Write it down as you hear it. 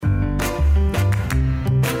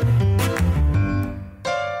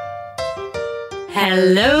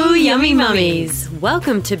Hello, yummy mummies.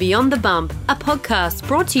 Welcome to Beyond the Bump, a podcast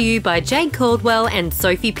brought to you by Jade Caldwell and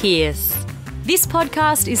Sophie Pierce. This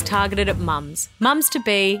podcast is targeted at mums to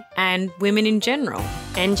be, and women in general.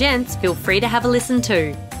 And gents, feel free to have a listen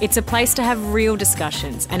too. It's a place to have real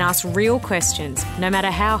discussions and ask real questions, no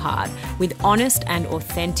matter how hard, with honest and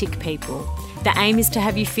authentic people. The aim is to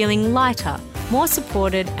have you feeling lighter, more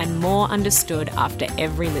supported and more understood after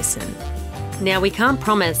every listen. Now, we can't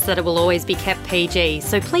promise that it will always be kept PG,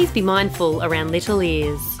 so please be mindful around little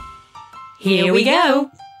ears. Here we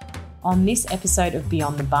go. On this episode of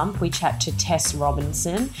Beyond the Bump, we chat to Tess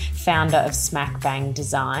Robinson, founder of Smack Bang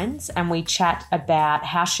Designs, and we chat about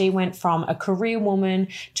how she went from a career woman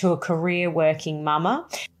to a career working mama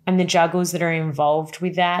and the juggles that are involved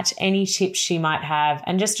with that, any tips she might have,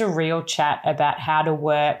 and just a real chat about how to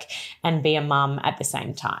work and be a mum at the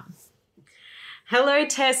same time. Hello,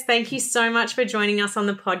 Tess. Thank you so much for joining us on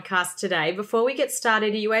the podcast today. Before we get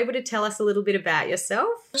started, are you able to tell us a little bit about yourself?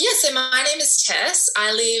 Yeah, so my name is Tess.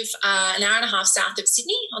 I live an hour and a half south of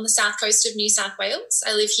Sydney on the south coast of New South Wales.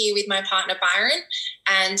 I live here with my partner Byron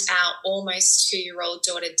and our almost 2-year-old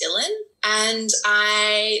daughter Dylan. And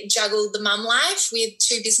I juggle the mum life with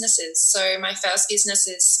 2 businesses. So my first business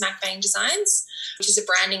is Smack Bang Designs, which is a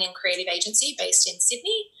branding and creative agency based in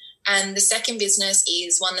Sydney. And the second business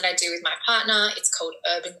is one that I do with my partner. It's called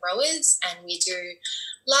Urban Growers, and we do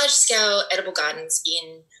large-scale edible gardens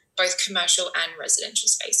in both commercial and residential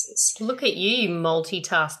spaces. Look at you,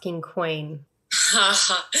 multitasking queen. I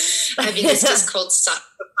think it's just called suck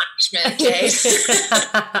for punishment, Kate.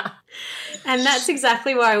 And that's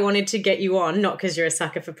exactly why I wanted to get you on, not because you're a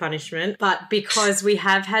sucker for punishment, but because we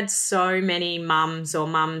have had so many mums or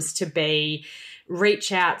mums-to-be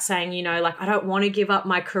reach out saying, you know, like, I don't want to give up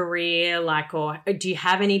my career, like, or do you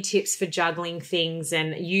have any tips for juggling things?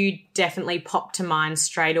 And you definitely popped to mind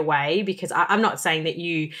straight away, because I'm not saying that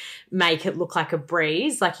you make it look like a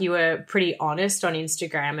breeze. Like, you were pretty honest on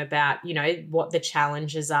Instagram about, you know, what the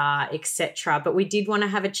challenges are, etc. But we did want to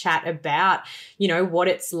have a chat about, you know, what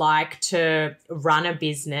it's like to run a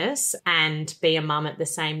business and be a mum at the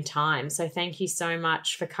same time. So thank you so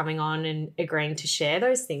much for coming on and agreeing to share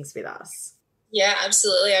those things with us. Yeah,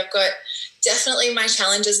 absolutely. I've got definitely my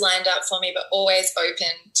challenges lined up for me, but always open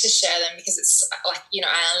to share them, because it's like, you know,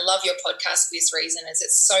 I love your podcast for this reason, is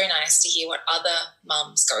it's so nice to hear what other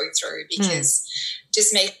mums go through, because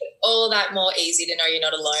just makes it all that more easy to know you're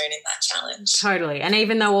not alone in that challenge. Totally. And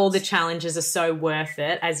even though all the challenges are so worth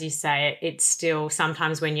it, as you say, it's still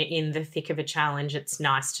sometimes when you're in the thick of a challenge, it's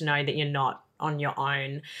nice to know that you're not on your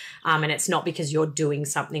own, and it's not because you're doing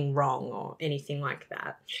something wrong or anything like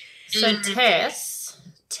that. So Tess,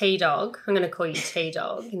 T-Dog, I'm going to call you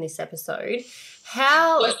T-Dog in this episode.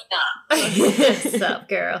 What's up,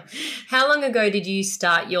 girl? How long ago did you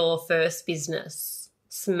start your first business,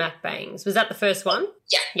 Smack Bangs? Was that the first one?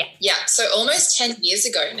 Yeah. So almost 10 years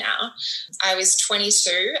ago now. I was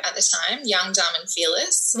 22 at the time, young, dumb and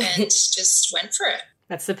fearless, and just went for it.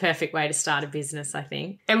 That's the perfect way to start a business, I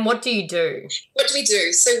think. And what do you do? What do we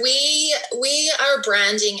do? So we are a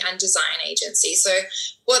branding and design agency. So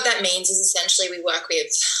what that means is essentially we work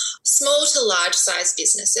with small to large size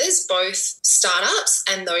businesses, both startups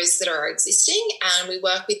and those that are existing, and we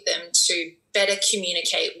work with them to better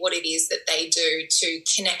communicate what it is that they do to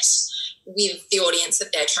connect with the audience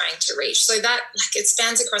that they're trying to reach. So that, like, it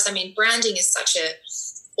spans across, I mean, branding is such a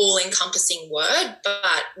all-encompassing word,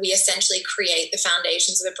 but we essentially create the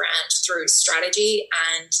foundations of a brand through strategy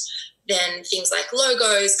and then things like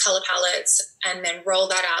logos, color palettes, and then roll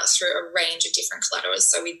that out through a range of different collaterals.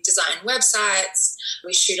 So we design websites,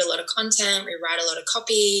 we shoot a lot of content, we write a lot of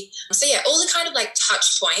copy. So yeah, all the kind of like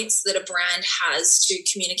touch points that a brand has to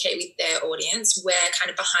communicate with their audience, we're kind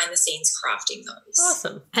of behind the scenes crafting those.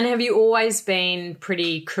 Awesome. And have you always been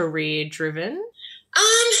pretty career driven?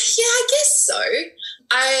 Yeah, I guess so.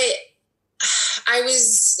 I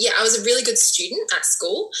was a really good student at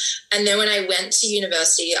school, and then when I went to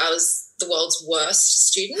university, I was the world's worst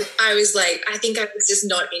student. I was like, I think I was just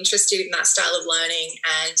not interested in that style of learning,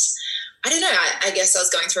 and I don't know, I guess I was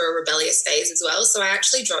going through a rebellious phase as well, so I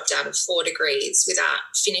actually dropped out of 4 degrees without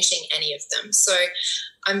finishing any of them. So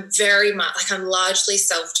I'm very much, like, I'm largely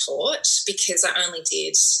self-taught, because I only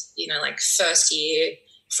did, you know, like first year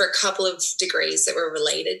for a couple of degrees that were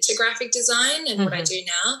related to graphic design and what I do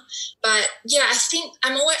now. But yeah, I think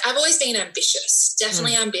I've always been ambitious,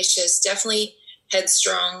 definitely ambitious, definitely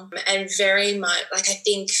headstrong, and very much, like, I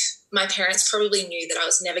think my parents probably knew that I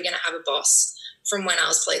was never going to have a boss from when I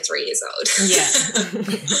was probably 3 years old. Yeah.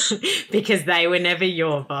 Because they were never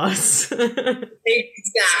your boss.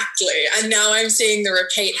 Exactly. And now I'm seeing the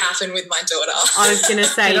repeat happen with my daughter. I was going to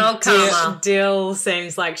say, karma. Dill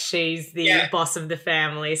seems like she's the boss of the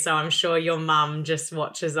family, so I'm sure your mum just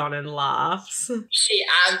watches on and laughs. She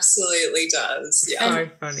absolutely does. Yeah. So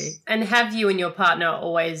funny. And have you and your partner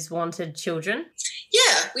always wanted children?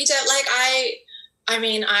 Yeah, we don't I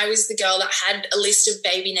mean, I was the girl that had a list of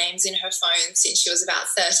baby names in her phone since she was about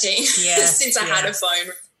 13, since I had a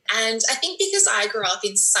phone. And I think because I grew up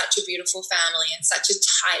in such a beautiful family and such a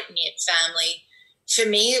tight-knit family, for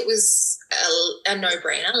me it was a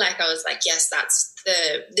no-brainer. Like I was like, yes, that's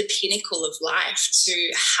the pinnacle of life,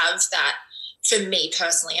 to have that. For me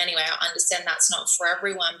personally, anyway, I understand that's not for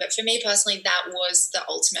everyone, but for me personally, that was the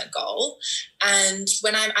ultimate goal. And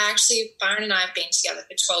when Byron and I have been together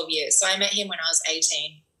for 12 years, so I met him when I was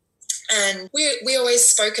 18. And we always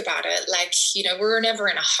spoke about it, like, you know, we were never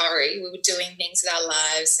in a hurry. We were doing things with our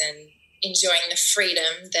lives and enjoying the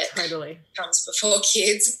freedom that comes before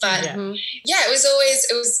kids. But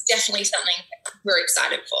it was definitely something we're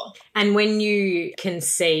excited for. And when you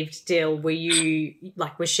conceived Dill,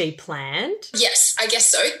 was she planned? Yes, I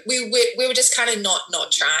guess so. We were just kind of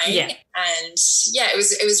not trying. Yeah. And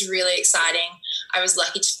it was really exciting. I was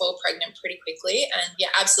lucky to fall pregnant pretty quickly, and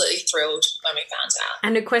absolutely thrilled when we found out.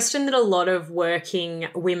 And a question that a lot of working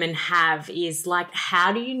women have is like,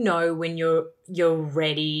 how do you know when you're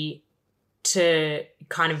ready to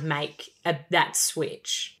kind of make that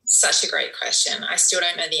switch? Such a great question. I still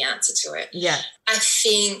don't know the answer to it. Yeah. I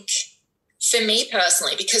think for me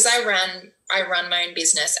personally, because I run my own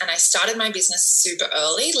business, and I started my business super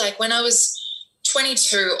early. Like when I was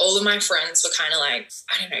 22, all of my friends were kind of like,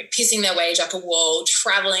 I don't know, pissing their wage up a wall,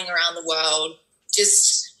 traveling around the world,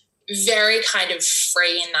 just very kind of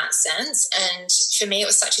free in that sense. And for me, it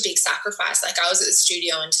was such a big sacrifice. Like I was at the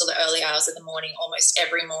studio until the early hours of the morning, almost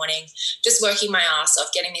every morning, just working my ass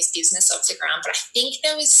off, getting this business off the ground. But I think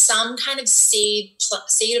there was some kind of seed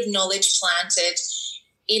of knowledge planted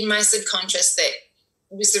in my subconscious that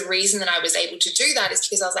was the reason that I was able to do that, is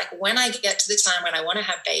because I was like, when I get to the time when I want to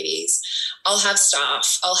have babies, I'll have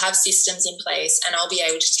staff, I'll have systems in place, and I'll be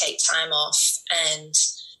able to take time off and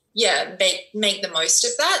make the most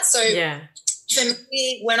of that. So for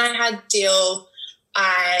me, when I had Dill,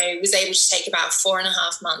 I was able to take about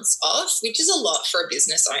 4.5 months off, which is a lot for a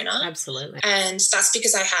business owner. Absolutely. And that's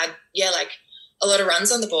because I had, a lot of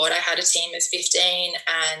runs on the board. I had a team of 15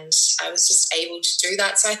 and I was just able to do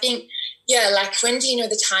that. So I think, when do you know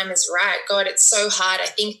the time is right? God, it's so hard. I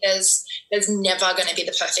think there's never going to be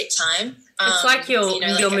the perfect time. It's like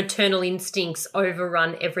your maternal instincts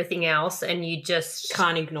overrun everything else, and you just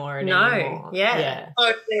can't ignore it anymore. Yeah.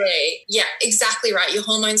 Totally. Yeah, exactly right. Your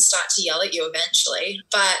hormones start to yell at you eventually.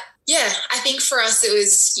 But I think for us it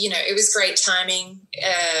was great timing.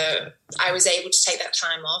 I was able to take that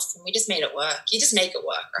time off and we just made it work. You just make it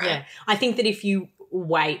work, right? Yeah. I think that if you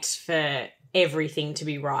wait for everything to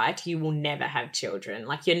be right, you will never have children.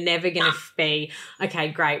 Like you're never going to be, okay,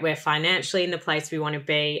 great, we're financially in the place we want to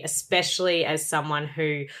be, especially as someone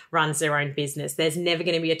who runs their own business. There's never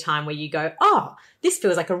going to be a time where you go, oh, this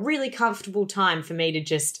feels like a really comfortable time for me to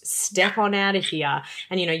just step on out of here.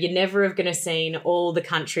 And, you're never going to see all the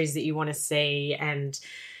countries that you want to see. And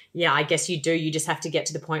I guess you do. You just have to get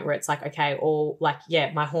to the point where it's like, okay,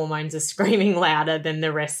 my hormones are screaming louder than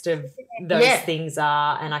the rest of those things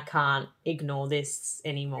are, and I can't ignore this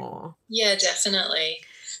anymore. Yeah, definitely.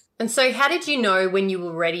 And so how did you know when you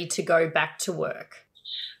were ready to go back to work?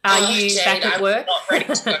 Are you Jade, back at work? I'm not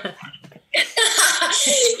ready to go.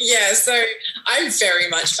 So I'm very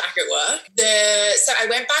much back at work. So I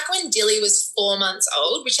went back when Dilly was 4 months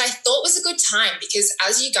old, which I thought was a good time because,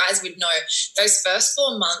 as you guys would know, those first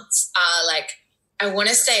 4 months are like, I want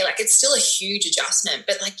to say, like, it's still a huge adjustment,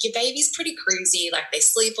 but like your baby's pretty cruisy, like they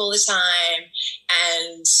sleep all the time.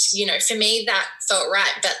 And, for me that felt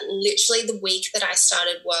right. But literally the week that I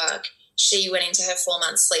started work, she went into her 4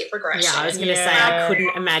 month sleep regression. Yeah, I was going to say, I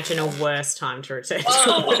couldn't imagine a worse time to return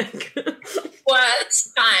to work.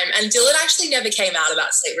 Worst time. And Dylan actually never came out of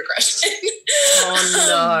that sleep regression. Oh,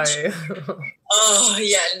 no. Oh,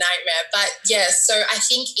 yeah, nightmare. But, so I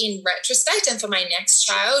think in retrospect and for my next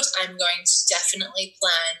child, I'm going to definitely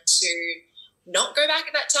plan to not go back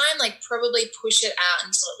at that time, like probably push it out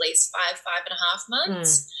until at least 5.5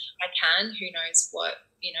 months. I can. Who knows what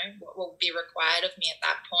will be required of me at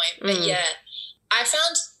that point. But I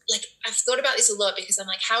found, like, I've thought about this a lot because I'm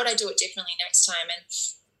like, how would I do it differently next time? And,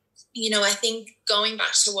 I think going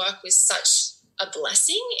back to work was such a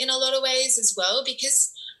blessing in a lot of ways as well,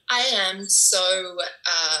 because I am so,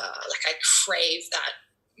 I crave that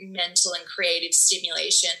mental and creative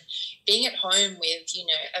stimulation, being at home with, you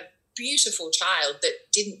know, a beautiful child that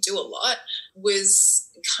didn't do a lot was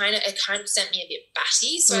kind of sent me a bit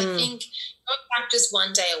batty. So I think going back just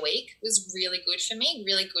one day a week was really good for me,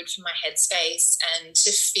 really good for my headspace, and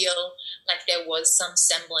to feel like there was some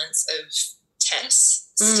semblance of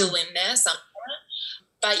Tess still in there somewhere.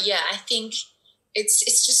 But yeah, I think it's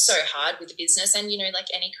just so hard with the business, and, you know, like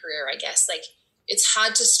any career, I guess, like it's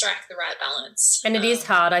hard to strike the right balance. And it is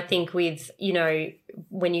hard, I think, with, you know,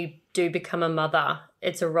 when you do become a mother,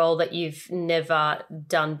 it's a role that you've never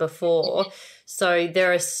done before. So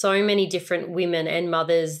there are so many different women and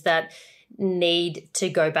mothers that need to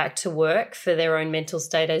go back to work for their own mental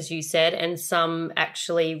state, as you said, and some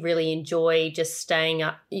actually really enjoy just staying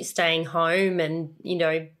home and, you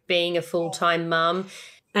know, being a full-time mum.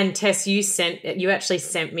 And Tess, you actually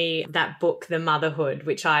sent me that book, The Motherhood,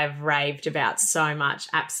 which I've raved about so much.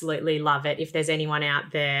 Absolutely love it. If there's anyone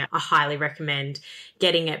out there, I highly recommend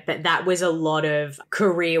getting it. But that was a lot of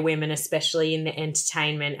career women, especially in the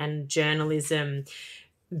entertainment and journalism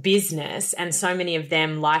business. And so many of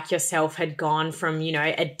them, like yourself, had gone from, you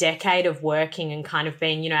know, a decade of working and kind of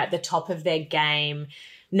being, you know, at the top of their game,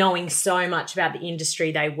 knowing so much about the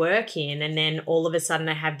industry they work in, and then all of a sudden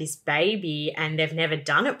they have this baby and they've never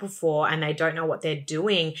done it before and they don't know what they're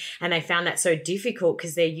doing, and they found that so difficult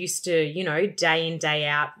because they're used to, you know, day in, day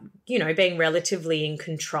out, you know, being relatively in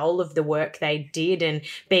control of the work they did and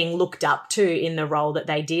being looked up to in the role that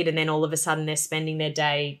they did, and then all of a sudden they're spending their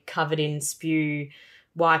day covered in spew,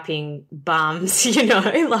 wiping bums, you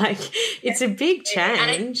know, like it's a big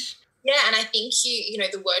change. Yeah, and I think you know,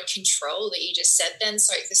 the word control that you just said then,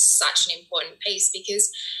 so is such an important piece,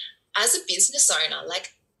 because as a business owner, like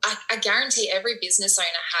I guarantee every business owner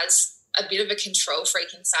has a bit of a control freak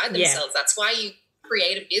inside themselves. Yeah. That's why you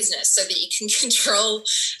create a business, so that you can control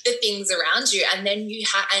the things around you. And then you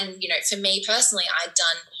and, you know, for me personally, I'd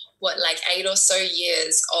done 8 or so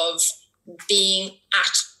years of being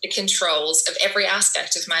at the controls of every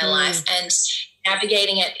aspect of my life and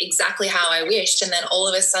navigating it exactly how I wished. And then all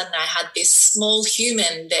of a sudden I had this small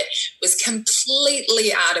human that was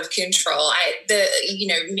completely out of control.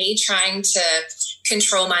 Me trying to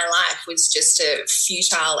control my life was just a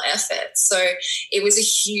futile effort. So it was a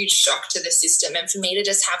huge shock to the system. And for me to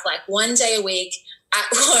just have one day a week at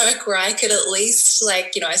work where I could at least,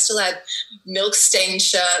 I still had milk stained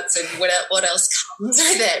shirts and what else comes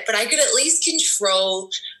with it, but I could at least control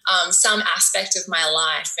some aspect of my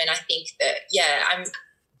life. And I think that,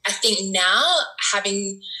 I think now,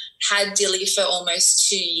 having had Dilly for almost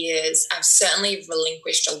 2 years, I've certainly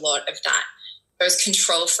relinquished a lot of those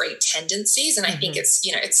control freak tendencies. And I think it's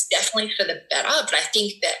definitely for the better. But I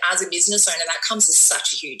think that as a business owner, that comes as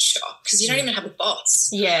such a huge shock, because you don't even have a boss.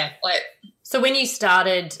 Yeah. So when you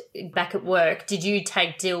started back at work, did you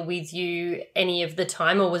take Dill with you any of the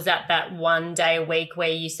time, or was that one day a week where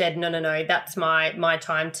you said, no, that's my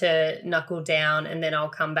time to knuckle down and then I'll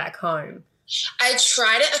come back home? I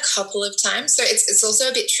tried it a couple of times. So it's also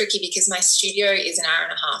a bit tricky because my studio is an hour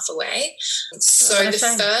and a half away. So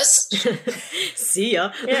first... See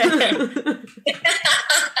ya. Yeah.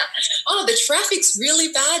 Oh, the traffic's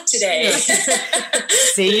really bad today.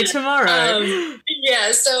 See you tomorrow.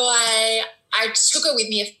 So I took her with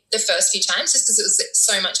me the first few times just because it was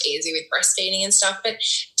so much easier with breastfeeding and stuff. But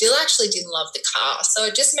Dill actually didn't love the car. So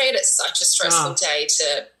it just made it such a stressful day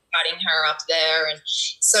to guiding her up there. And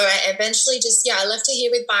so I eventually I left her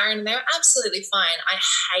here with Byron, and they were absolutely fine. I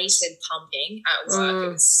hated pumping at work.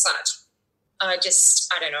 It was I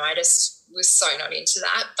just was so not into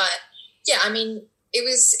that. But yeah, I mean, it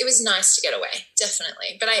was nice to get away,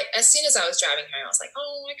 definitely. But as soon as I was driving home, I was like,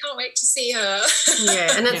 oh, I can't wait to see her.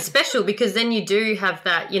 Yeah, and it's special because then you do have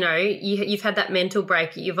that, you've had that mental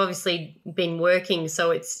break. You've obviously been working,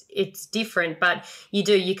 so it's different, but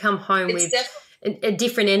you come home with a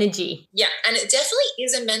different energy. Yeah, and it definitely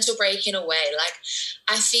is a mental break in a way.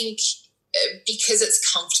 I think because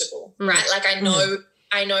it's comfortable, right?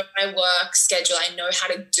 I know my work schedule. I know how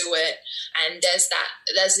to do it. And there's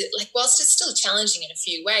whilst it's still challenging in a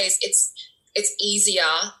few ways, it's easier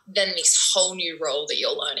than this whole new role that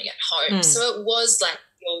you're learning at home. So it was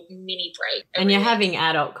your mini break. And you're having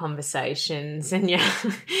adult conversations and you're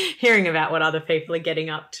hearing about what other people are getting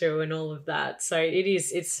up to and all of that. So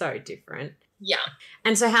it's so different. Yeah.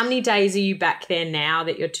 And so how many days are you back there now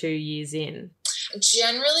that you're 2 years in?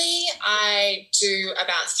 Generally, I do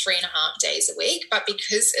about 3.5 days a week, but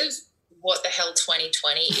because of what the hell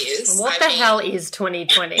 2020 is. What the hell is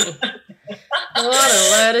 2020? What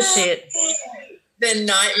a load of shit. The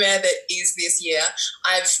nightmare that is this year.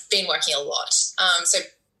 I've been working a lot. So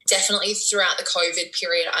definitely throughout the COVID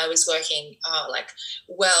period, I was working like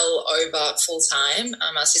well over full time.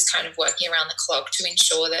 I was just kind of working around the clock to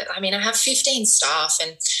ensure that, I mean, I have 15 staff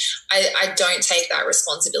and I don't take that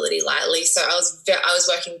responsibility lightly. So I was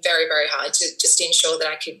working very, very hard to just ensure that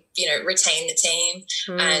I could, you know, retain the team.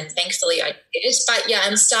 And thankfully I did. But yeah,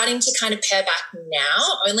 I'm starting to kind of pare back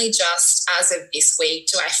now. Only just as of this week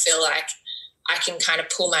do I feel like I can kind of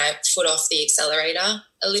pull my foot off the accelerator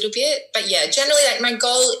a little bit. But yeah, generally, like, my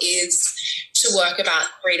goal is to work about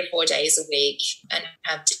 3 to 4 days a week and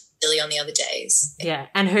have Dilly on the other days. Yeah.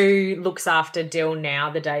 And who looks after Dill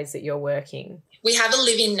now, the days that you're working? We have a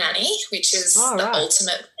live-in nanny, which is the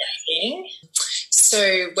ultimate thing.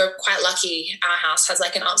 So we're quite lucky. Our house has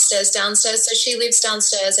like an upstairs, downstairs. So she lives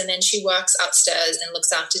downstairs and then she works upstairs and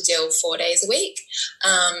looks after Dill 4 days a week.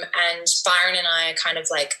 And Byron and I are kind of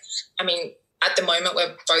like, I mean, at the moment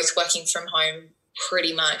we're both working from home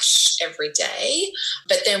pretty much every day,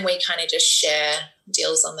 but then we kind of just share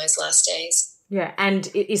deals on those last days. Yeah. And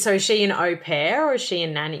so is she an au pair or is she a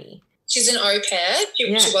nanny? She's an au pair. She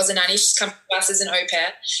was a nanny. She's come to us as an au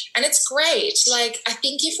pair. And it's great. Like, I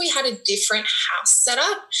think if we had a different house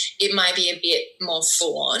setup, it might be a bit more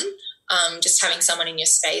full on, just having someone in your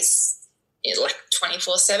space like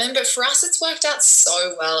 24/7. But for us, it's worked out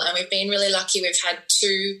so well. And we've been really lucky. We've had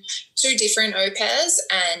two different au pairs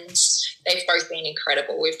and they've both been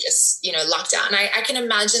incredible. We've just, you know, lucked out. And I can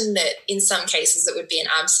imagine that in some cases it would be an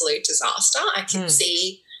absolute disaster. I can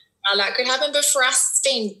see how that could happen. But for us, it's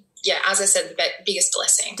been, yeah, as I said, the biggest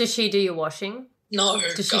blessing. Does she do your washing? No,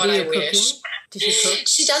 Does she God, do your I wish. cooking? Does she cook?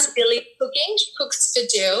 She does Billy cooking. She cooks for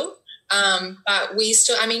Dill. But we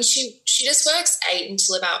still, I mean, she just works 8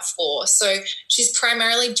 until about 4. So she's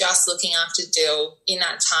primarily just looking after Dill in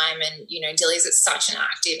that time. And, you know, Dilly's at such an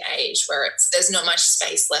active age where there's not much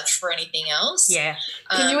space left for anything else. Yeah.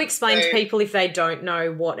 Can you explain to people if they don't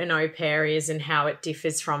know what an au pair is and how it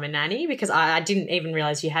differs from a nanny? Because I didn't even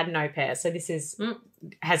realise you had an au pair. So this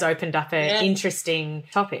has opened up an interesting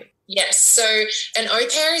topic. Yes. So an au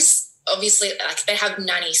pair is obviously, like, they have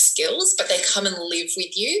nanny skills, but they come and live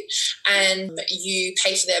with you and you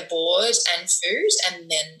pay for their board and food and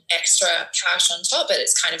then extra cash on top, but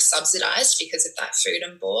it's kind of subsidized because of that food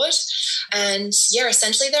and board. And yeah,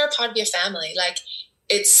 essentially they're a part of your family. Like,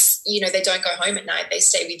 it's, you know, they don't go home at night. They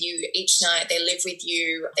stay with you each night. They live with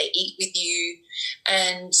you. They eat with you.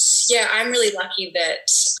 And yeah, I'm really lucky that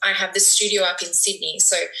I have the studio up in Sydney.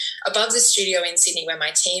 So above the studio in Sydney where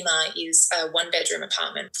my team are is a 1-bedroom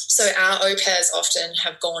apartment. So our au pairs often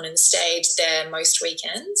have gone and stayed there most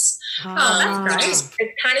weekends. That's great.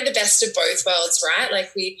 It's kind of the best of both worlds, right?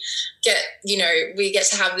 Like, we get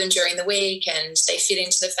to have them during the week and they fit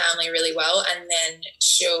into the family really well. And then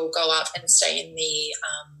she'll go up and stay in the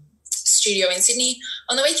studio in Sydney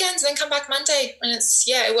on the weekends and then come back Monday. And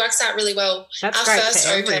it works out really well. That's our great first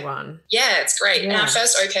for au pair, everyone. yeah, it's great. Yeah. And our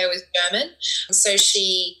first au pair was German. So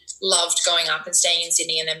she loved going up and staying in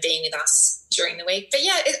Sydney and then being with us during the week. But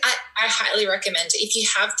yeah, I highly recommend it. If you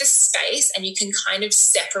have the space and you can kind of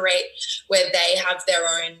separate where they have their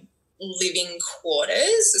own living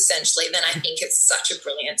quarters, essentially, then I think it's such a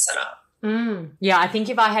brilliant setup. Yeah, I think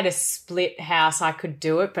if I had a split house, I could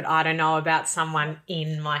do it, but I don't know about someone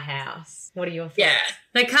in my house. What are your thoughts? Yeah.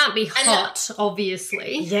 They can't be hot,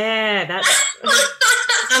 obviously. Yeah, that's...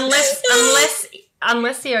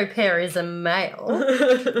 Unless the au pair is a male,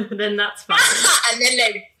 then that's fine. And then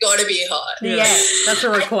they've got to be hot. Yeah, that's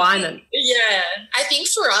a requirement. I think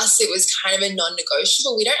for us it was kind of a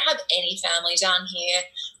non-negotiable. We don't have any family down here.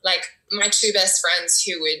 Like, my 2 best friends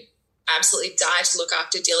who would absolutely die to look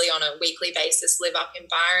after Dilly on a weekly basis live up in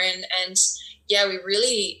Byron. And yeah,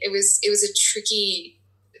 it was a tricky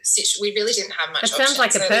situation. We really didn't have much It sounds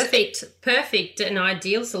like a perfect and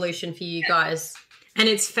ideal solution for you guys. And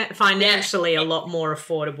it's financially a lot more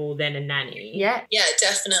affordable than a nanny. Yeah. Yeah,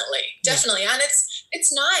 definitely. And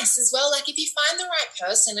it's nice as well. Like, if you find the right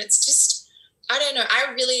person, it's just, I don't know,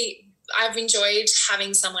 I've enjoyed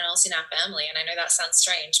having someone else in our family, and I know that sounds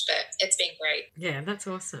strange, but it's been great. Yeah, that's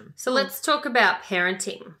awesome. So let's talk about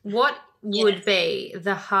parenting. What would be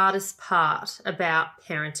the hardest part about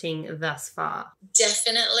parenting thus far?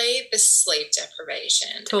 Definitely the sleep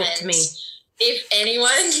deprivation. Talk to me. If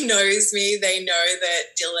anyone knows me, they know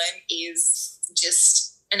that Dylan is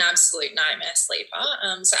just an absolute nightmare sleeper.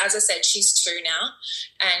 So as I said, she's 2 now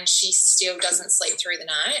and she still doesn't sleep through the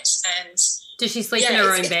night. And does she sleep in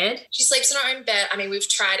her own bed? She sleeps in her own bed. I mean, we've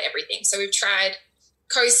tried everything. So we've tried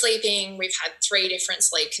co-sleeping. We've had 3 different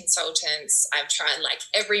sleep consultants. I've tried like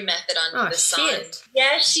every method under the sun.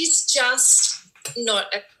 Yeah, she's just not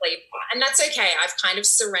a sleeper. And that's okay. I've kind of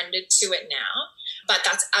surrendered to it now. But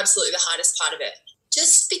that's absolutely the hardest part of it.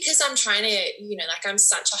 just because I'm trying to, like I'm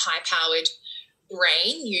such a high-powered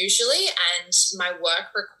brain usually, and my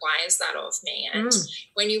work requires that of me. And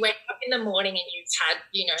when you wake up in the morning and you've had,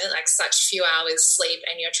 like such few hours sleep,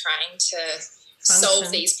 and you're trying to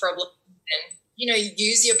solve these problems and,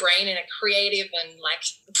 use your brain in a creative and like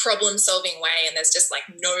problem-solving way, and there's just like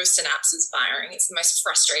no synapses firing. It's the most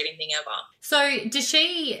frustrating thing ever. So does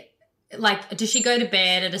she go to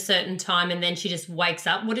bed at a certain time and then she just wakes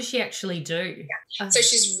up? What does she actually do? Yeah. So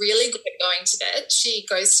she's really good at going to bed. She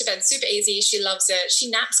goes to bed super easy. She loves it. She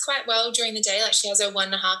naps quite well during the day. Like she has her 1.5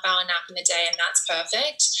 hour nap in the day, and that's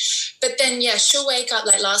perfect. But then, she'll wake up.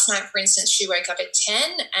 Like last night, for instance, she woke up at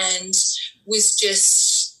 10 and was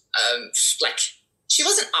just she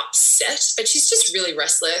wasn't upset, but she's just really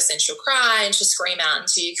restless, and she'll cry and she'll scream out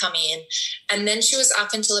until you come in. And then she was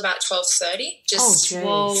up until about 12:30, just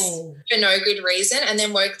for no good reason, and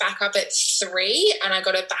then woke back up at 3, and I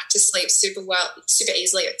got her back to sleep super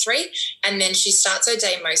easily at 3. And then she starts her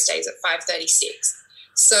day most days at 5:36.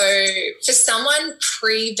 So for someone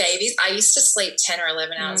pre-babies, I used to sleep 10 or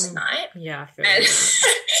 11 hours a night. Yeah, I feel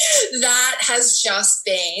and that has just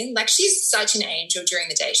been, like, she's such an angel during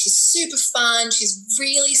the day. She's super fun. She's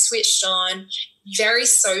really switched on, very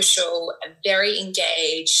social, very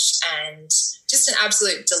engaged, and just an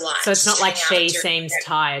absolute delight. So it's not like she seems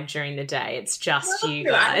tired during the day. It's just you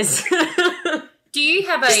guys. Do you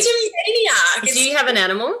have just a maniac. Do you have an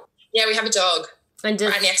animal? Yeah, we have a dog. And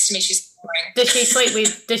right next to me, she's snoring.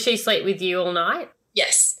 Does she sleep with you all night?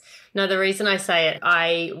 Yes. No, the reason I say it,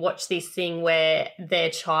 I watched this thing where their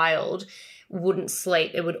child wouldn't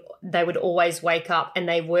sleep. They would always wake up, and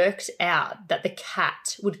they worked out that the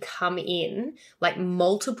cat would come in like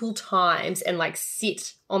multiple times and like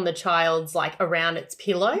sit on the child's like around its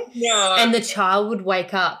pillow. Yeah. And the child would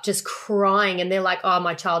wake up just crying, and they're like, oh,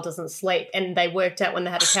 my child doesn't sleep. And they worked out when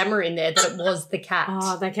they had a camera in there that it was the cat.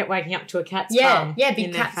 Oh, they kept waking up to a cat's bum. Yeah,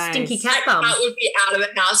 big cat, stinky cat bum. bum. That would be out of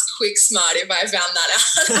the house quick smart if I found that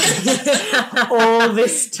out. All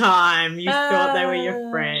this time you thought they were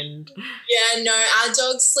your friend. Yeah, no, our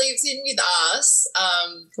dog sleeps in with us.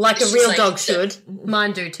 Like a real dog should.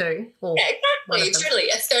 Mine do too. Yeah, exactly. Totally.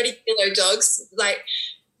 A 30-kilo dog's like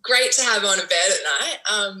great to have on a bed at night.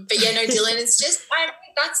 But yeah, no, Dylan is just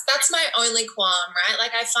that's my only qualm, right?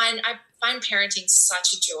 Like I find parenting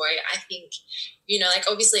such a joy. I think, like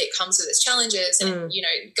obviously it comes with its challenges, and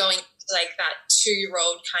going to like that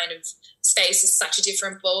 2-year-old kind of space is such a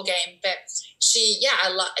different ball game. But she's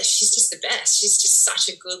just the best. She's just such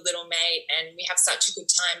a good little mate, and we have such a good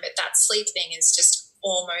time. But that sleep thing is just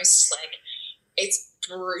almost like, it's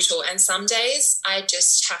brutal. And some days I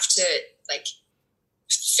just have to like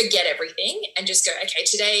forget everything and just go, okay,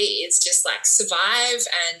 today is just like survive,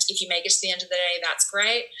 and if you make it to the end of the day, that's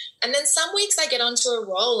great. And then some weeks I get onto a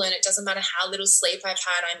roll, and it doesn't matter how little sleep I've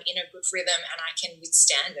had, I'm in a good rhythm and I can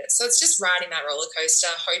withstand it. So it's just riding that roller coaster,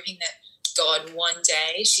 hoping that God, one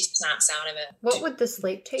day she snaps out of it. What would the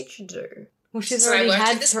sleep teacher do? Well, she's already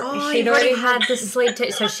had this. She'd already had the sleep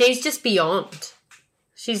teacher, so she's just beyond.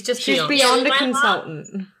 She's beyond a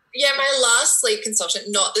consultant. Yeah, my last sleep consultant,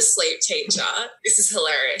 not the sleep teacher, this is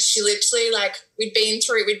hilarious. She literally, like, we'd been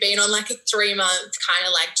on like a 3-month kind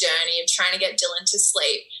of like journey of trying to get Dylan to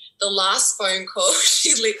sleep. The last phone call,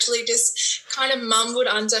 she literally just kind of mumbled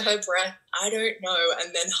under her breath, I don't know,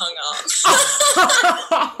 and then hung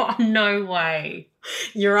up. No way.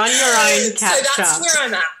 You're on your own catch So that's where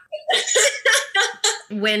I'm at.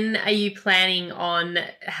 When are you planning on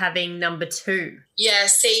having number 2? Yeah,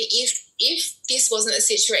 see, if this wasn't the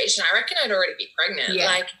situation, I reckon I'd already be pregnant. Yeah.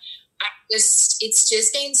 Like, it's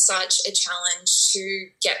just been such a challenge to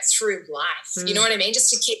get through life. You know what I mean? Just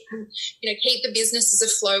to keep the businesses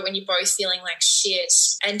afloat when you're both feeling like shit,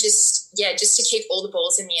 and just to keep all the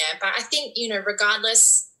balls in the air. But I think,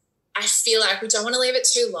 regardless, I feel like we don't want to leave it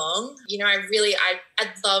too long.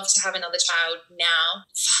 I'd love to have another child now.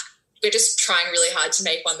 Fuck. We're just trying really hard to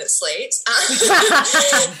make one that sleeps.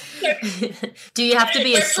 Do you have to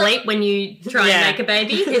be asleep when you try and make a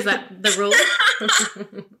baby? Is that the rule?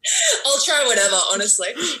 I'll try whatever, honestly.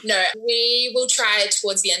 No, we will try it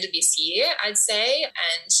towards the end of this year, I'd say.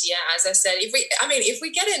 And yeah, as I said, if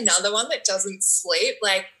we get another one that doesn't sleep,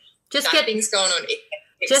 like things going on.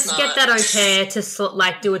 Just get that au pair to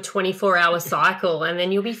do a 24-hour cycle, and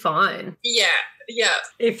then you'll be fine. Yeah. Yeah.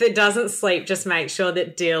 If it doesn't sleep, just make sure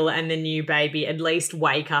that Dill and the new baby at least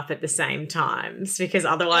wake up at the same times, because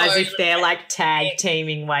otherwise if they're like tag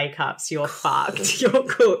teaming wake ups, you're fucked. You're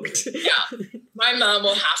cooked. Yeah. My mum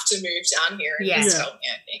will have to move down here and just help me,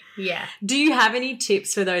 I think. Yeah. Do you have any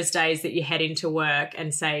tips for those days that you head into work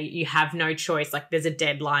and say you have no choice, like there's a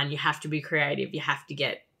deadline, you have to be creative, you have to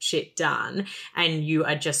get shit done and you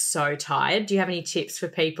are just so tired. Do you have any tips for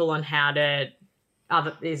people on how to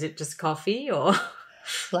is it just coffee or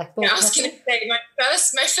I was going to say my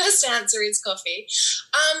first answer is coffee.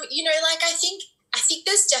 Like I think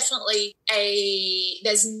there's definitely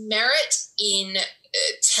there's merit in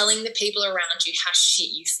telling the people around you how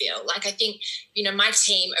shit you feel. Like I think, my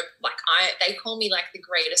team, they call me like the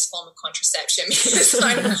greatest form of contraception because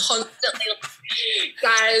I'm constantly like,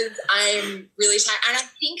 guys, I'm really tired. And I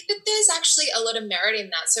think that there's actually a lot of merit in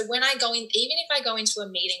that. So when I go in, even if I go into a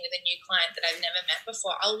meeting with a new client that I've never met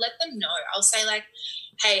before, I'll let them know. I'll say like,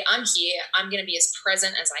 hey, I'm here. I'm going to be as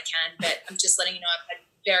present as I can, but I'm just letting you know I've had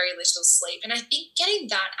very little sleep. And I think getting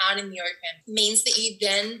that out in the open means that you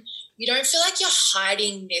don't feel like you're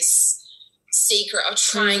hiding this secret or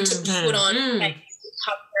trying to put on like,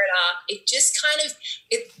 cover it up. It just kind of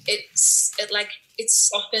it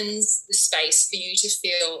softens the space for you to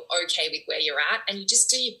feel okay with where you're at, and you just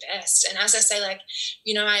do your best. And as I say, like,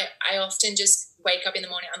 I often just wake up in the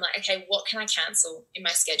morning, I'm like, okay, what can I cancel in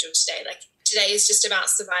my schedule today? Like today is just about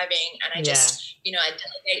surviving, and I just I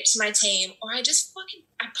delegate to my team, or I just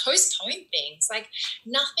I postpone things. Like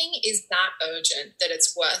nothing is that urgent that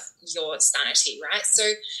it's worth your sanity, right?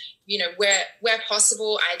 So, where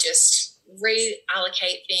possible, I just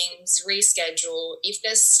reallocate things, reschedule. If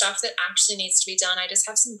there's stuff that actually needs to be done, I just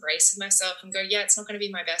have some grace with myself and go, it's not going to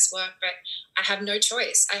be my best work, but I have no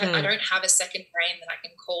choice. I don't have a second brain that I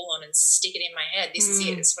can call on and stick it in my head. This is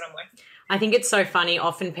it. This is what I'm working on. I think it's so funny.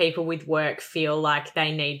 Often people with work feel like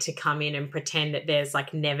they need to come in and pretend that there's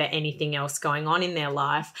like never anything else going on in their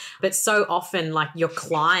life. But so often, like your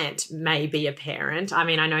client may be a parent. I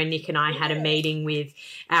mean, I know Nick and I had a meeting with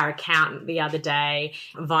our accountant the other day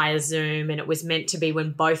via Zoom, and it was meant to be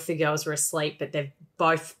when both the girls were asleep, but they've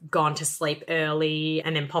both gone to sleep early,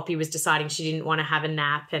 and then Poppy was deciding she didn't want to have a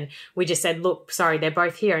nap, and we just said, look, sorry, they're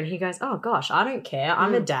both here. And he goes, oh gosh, I don't care.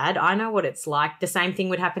 I'm a dad. I know what it's like. The same thing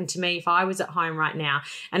would happen to me if I was at home right now.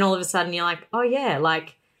 And all of a sudden you're like, oh yeah,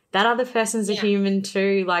 like that other person's a human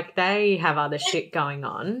too. Like they have other shit going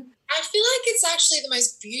on. I feel like it's actually the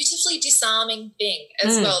most beautifully disarming thing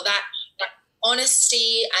as well, that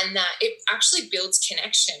honesty, and that it actually builds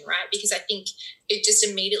connection, right? Because I think it just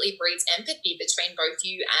immediately breeds empathy between both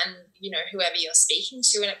you and, whoever you're speaking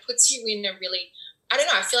to. And it puts you in a really, I don't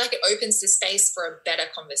know, I feel like it opens the space for a better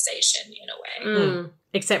conversation in a way.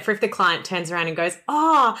 Except for if the client turns around and goes,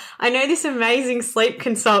 oh, I know this amazing sleep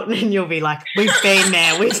consultant, and you'll be like, we've been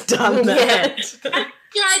there, we've done that. Have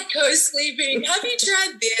you tried co-sleeping? Have you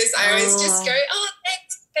tried this? I always just go, oh,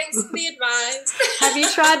 thanks for the advice. Have you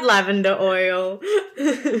tried lavender oil?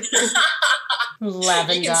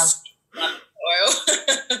 Lavender oil.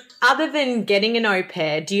 Other than getting an au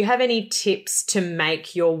pair, do you have any tips to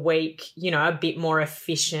make your week, a bit more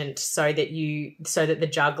efficient so that the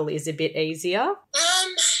juggle is a bit easier?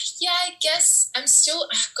 I guess I'm still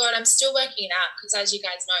working it out, because as you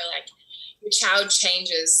guys know, like your child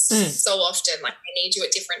changes so often. Like they need you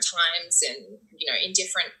at different times and, in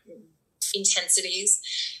different intensities.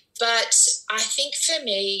 But I think for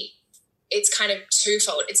me, it's kind of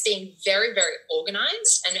twofold. It's being very, very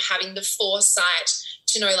organized and having the foresight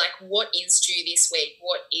to know like what is due this week,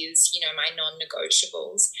 what is, my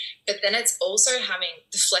non-negotiables. But then it's also having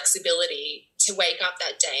the flexibility to wake up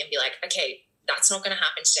that day and be like, okay, that's not going to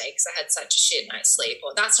happen today because I had such a shit night's sleep,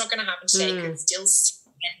 or that's not going to happen today because still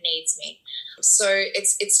needs me. So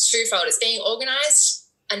it's twofold. It's being organized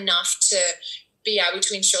enough to be able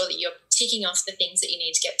to ensure that you're ticking off the things that you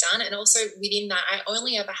need to get done. And also within that, I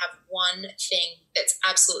only ever have one thing that's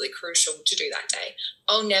absolutely crucial to do that day.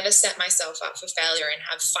 I'll never set myself up for failure and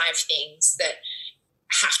have 5 things that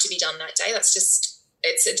have to be done that day.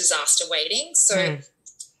 It's a disaster waiting. So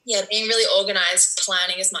being really organized,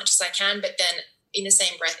 planning as much as I can, but then in the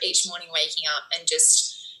same breath, each morning waking up and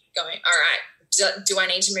just going, all right, do I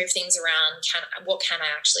need to move things around? What can I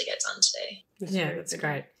actually get done today? That's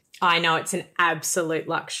great. I know it's an absolute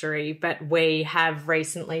luxury, but we have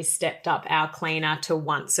recently stepped up our cleaner to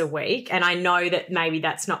once a week. And I know that maybe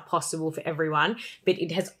that's not possible for everyone, but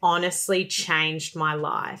it has honestly changed my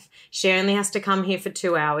life. She only has to come here for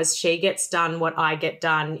 2 hours. She gets done what I get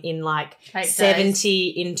done in like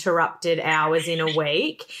 70 interrupted hours in a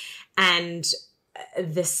week. And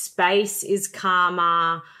the space is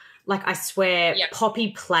calmer. Like, I swear,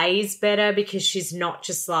 Poppy plays better because she's not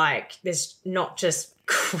just like, there's not just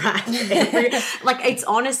crap everywhere. Like, it's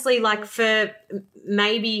honestly like for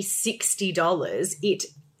maybe $60, it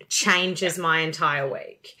changes my entire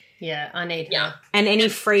week. Yeah, I need her. And any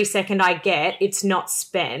free second I get, it's not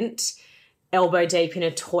spent elbow deep in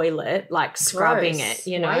a toilet, like scrubbing it,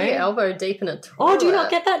 Why are you elbow deep in a toilet? Oh, do you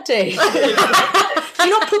not get that deep? you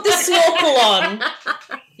not put the snorkel on?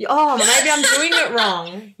 Oh, maybe I'm doing it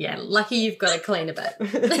wrong. Yeah, lucky you've got a cleaner bit.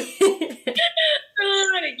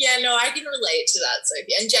 Yeah, no, I can relate to that,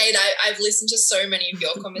 Sophie. And Jade, I've listened to so many of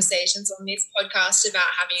your conversations on this podcast about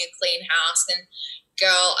having a clean house, and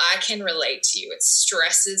girl, I can relate to you. It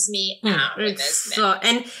stresses me out when there's mess.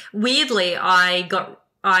 And weirdly, I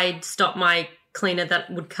stopped my cleaner that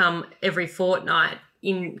would come every fortnight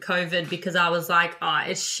in COVID because I was like, oh,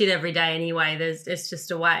 it's shit every day anyway. It's just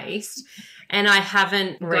a waste. And I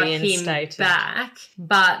haven't got him back.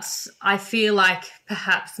 But I feel like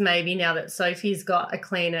perhaps maybe now that Sophie's got a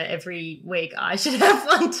cleaner every week, I should have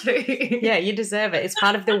one too. Yeah, you deserve it. It's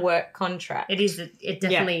part of the work contract. It is. It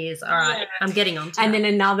definitely is. All right. Yeah. I'm getting on to And then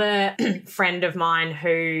another friend of mine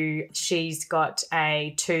who she's got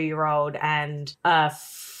a 2-year-old and a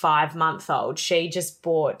 5-month-old, she just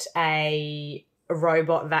bought a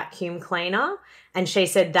robot vacuum cleaner. And she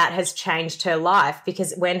said that has changed her life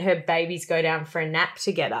because when her babies go down for a nap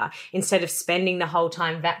together, instead of spending the whole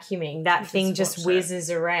time vacuuming, that thing just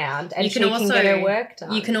whizzes around and she can get her work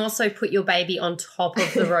done. You can also put your baby on top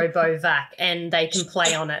of the RoboVac and they can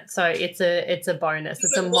play on it. So it's a bonus.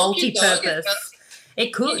 It's a multi-purpose.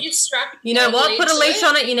 It could. You know what? Put a leash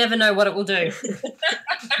on it. You never know what it will do. I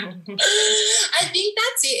think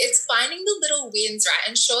that's it. It's finding the little wins, right?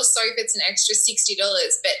 And sure, soap, it's an extra $60,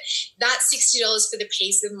 but that $60 for the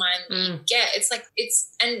peace of mind you get,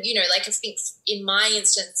 and you know, like I think in my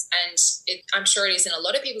instance, and I'm sure it is in a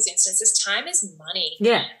lot of people's instances, time is money.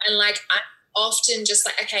 Yeah. And like I'm often just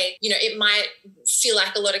like, okay, you know, it might feel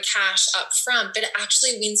like a lot of cash up front, but it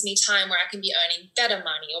actually wins me time where I can be earning better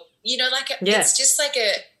money, or you know, like it's just like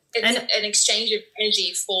an exchange of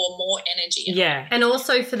energy for more energy. Yeah. And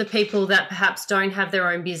also for the people that perhaps don't have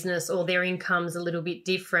their own business or their income's a little bit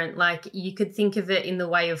different, like you could think of it in the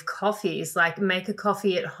way of coffees, like make a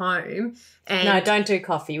coffee at home. And no, don't do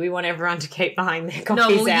coffee. We want everyone to keep buying their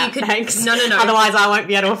coffees out, thanks. No. Otherwise I won't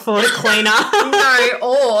be able to afford a cleaner.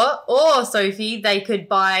 or Sophie, they could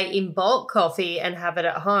buy in bulk coffee and have it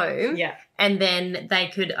at home. Yeah. And then they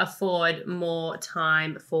could afford more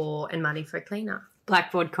time and money for a cleaner.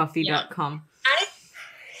 Blackboardcoffee.com. I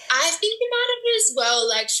think about it as well.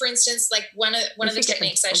 Like, for instance, like one of the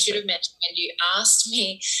techniques I should have mentioned when you asked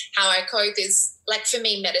me how I cope is, like, for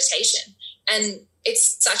me, meditation. And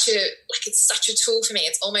it's such a tool for me.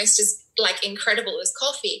 It's almost as like incredible as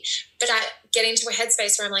coffee. But I get into a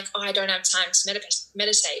headspace where I'm like, oh, I don't have time to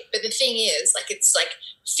meditate. But the thing is, like, it's like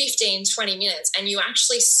 15, 20 minutes and you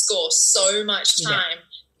actually score so much time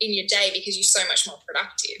in your day because you're so much more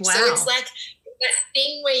productive. Wow. So it's like that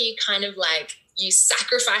thing where you kind of like, you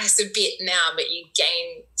sacrifice a bit now, but you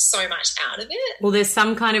gain so much out of it. Well, there's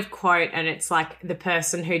some kind of quote and it's like the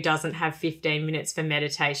person who doesn't have 15 minutes for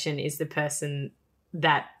meditation is the person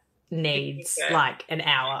that needs like an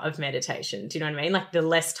hour of meditation. Do you know what I mean? Like the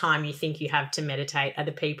less time you think you have to meditate are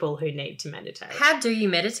the people who need to meditate. How do you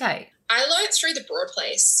meditate? I learned through the Broad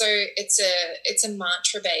Place. So it's a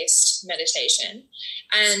mantra-based meditation.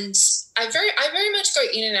 And I very much go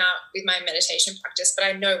in and out with my meditation practice, but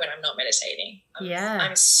I know when I'm not meditating.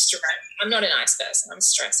 I'm stressed. I'm not a nice person. I'm a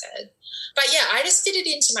stress head. But yeah, I just fit it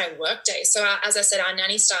into my work day. So as I said, our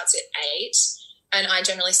nanny starts at 8 and I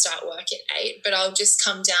generally start work at 8, but I'll just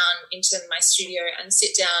come down into my studio and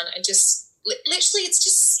sit down and just literally it's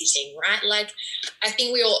just sitting, right? Like I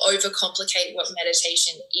think we all overcomplicate what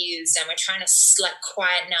meditation is and we're trying to like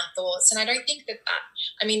quieten our thoughts. And I don't think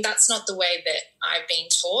that's not the way that I've been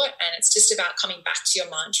taught. And it's just about coming back to your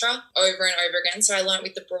mantra over and over again. So I learned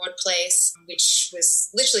with the Broad Place, which was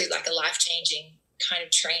literally like a life-changing kind of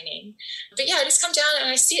training. But yeah, I just come down and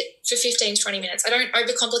I sit for 15, 20 minutes. I don't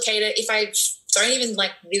overcomplicate it. If I don't even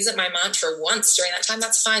like visit my mantra once during that time,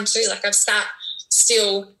 that's fine too. Like I've sat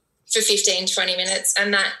still for 15, 20 minutes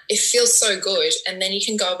and that it feels so good. And then you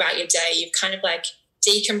can go about your day. You've kind of like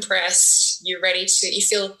decompressed. You're ready to, you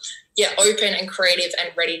feel open and creative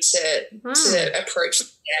and ready to approach the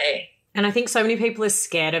day. And I think so many people are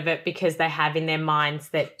scared of it because they have in their minds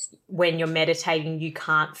that when you're meditating, you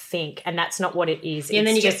can't think, and that's not what it is. Yeah, and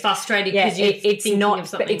then you get frustrated because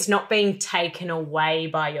it's not being taken away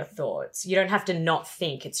by your thoughts. You don't have to not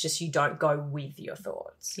think. It's just you don't go with your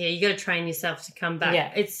thoughts. Yeah, you got to train yourself to come back.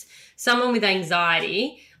 Yeah. It's someone with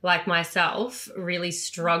anxiety like myself really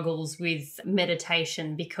struggles with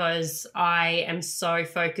meditation because I am so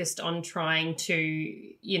focused on trying to,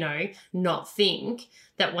 not think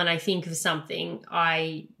that when I think of something,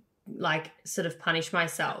 I like sort of punish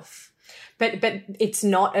myself. But it's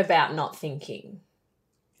not about not thinking.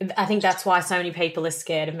 I think that's why so many people are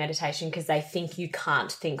scared of meditation because they think you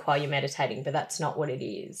can't think while you're meditating, but that's not what it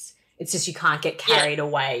is. It's just you can't get carried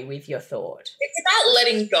away with your thought. It's about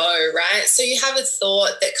letting go, right? So you have a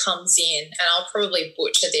thought that comes in, and I'll probably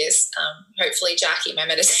butcher this. Hopefully Jackie, my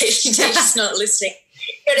meditation teacher's not listening.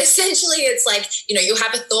 But essentially it's like, you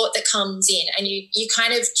have a thought that comes in, and you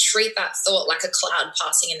kind of treat that thought like a cloud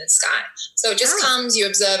passing in the sky. So it just comes, you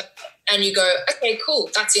observe, and you go, okay, cool,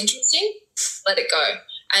 that's interesting, let it go.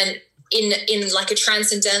 And in like a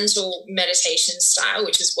transcendental meditation style,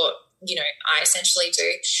 which is what I essentially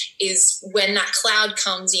do, is when that cloud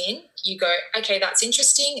comes in, you go, okay, that's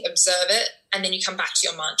interesting, observe it, and then you come back to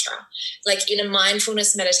your mantra. Like in a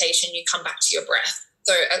mindfulness meditation, you come back to your breath.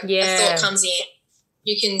 So a thought comes in,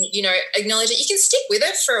 you can, acknowledge it. You can stick with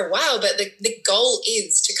it for a while, but the goal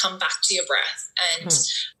is to come back to your breath. And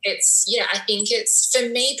I think it's, for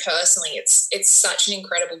me personally, it's such an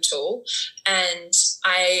incredible tool. And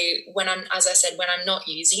when I'm not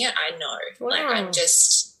using it, I know. Wow. Like I'm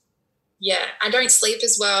just, I don't sleep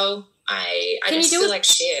as well. I just feel like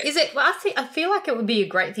shit. Is it? Well, I feel like it would be a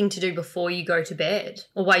great thing to do before you go to bed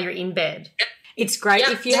or while you're in bed. It's great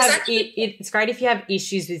if you have it's great if you have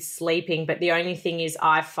issues with sleeping, but the only thing is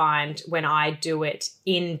I find when I do it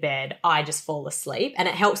in bed, I just fall asleep, and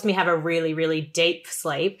it helps me have a really, really deep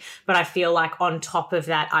sleep. But I feel like on top of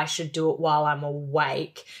that, I should do it while I'm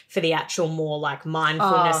awake for the actual more like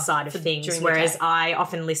mindfulness side of things. Whereas I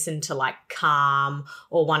often listen to like Calm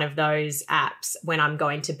or one of those apps when I'm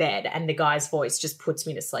going to bed, and the guy's voice just puts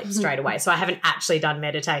me to sleep straight away. So I haven't actually done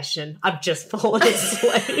meditation. I've just fallen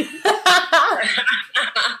asleep.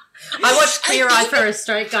 I watched Queer Eye for a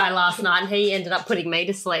Straight Guy last night, and he ended up putting me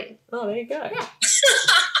to sleep. Oh, there you go. Yeah.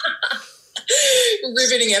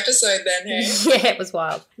 Riveting episode then, hey? Yeah, it was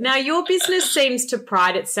wild. Now, your business seems to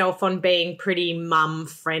pride itself on being pretty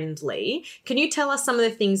mum-friendly. Can you tell us some of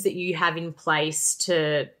the things that you have in place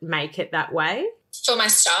to make it that way? For my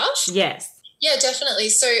staff? Yes. Yeah, definitely.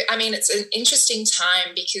 So, I mean, it's an interesting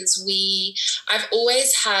time because I've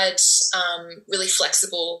always had really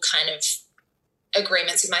flexible kind of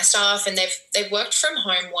agreements with my staff, and they've worked from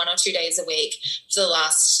home 1 or 2 days a week for the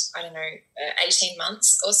last, 18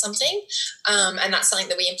 months or something. And that's something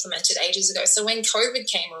that we implemented ages ago. So when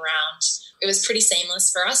COVID came around, it was pretty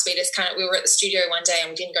seamless for us. We were at the studio one day and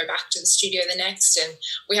we didn't go back to the studio the next, and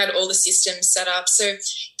we had all the systems set up. So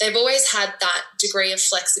they've always had that degree of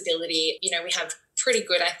flexibility. We have pretty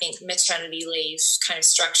good, I think, maternity leave kind of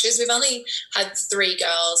structures. We've only had 3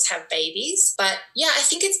 girls have babies, but I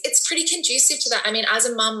think it's pretty conducive to that. I mean, as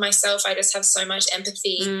a mum myself, I just have so much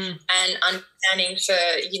empathy and understanding for,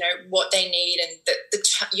 what they need, and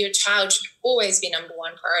that your child should always be number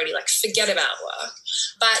one priority. Like, forget about work.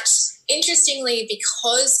 But interestingly,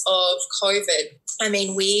 because of COVID, I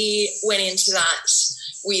mean, we went into that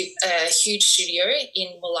with a huge studio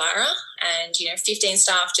in Woollahra and, 15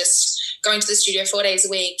 staff just going to the studio 4 days a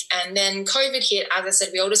week. And then COVID hit. As I said,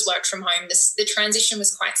 we all just worked from home. The transition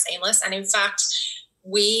was quite seamless. And in fact,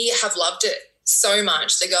 we have loved it so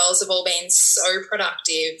much. The girls have all been so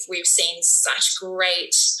productive. We've seen such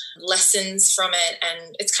great lessons from it,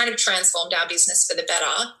 and it's kind of transformed our business for the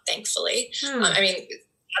better, thankfully. I mean, it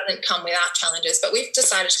hasn't come without challenges, but we've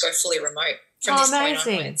decided to go fully remote from this point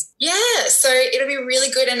onwards. Yeah, so it'll be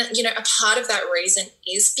really good. And, a part of that reason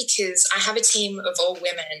is because I have a team of all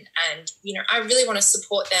women, and, I really want to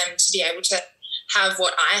support them to be able to have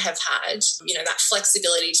what I have had, that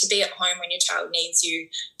flexibility to be at home when your child needs you,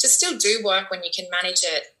 to still do work when you can manage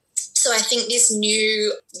it. So I think this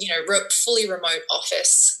new, fully remote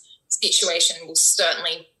office situation will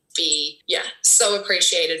certainly be, so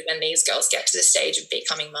appreciated when these girls get to the stage of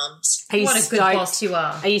becoming mums. What a good boss you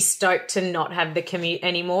are. Are you stoked to not have the commute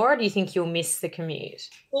anymore, or do you think you'll miss the commute?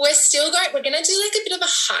 Well, we're going to do like a bit of a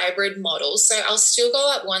hybrid model. So I'll still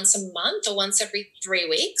go out once a month or once every 3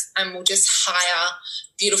 weeks, and we'll just hire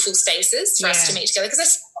beautiful spaces for us to meet together, because I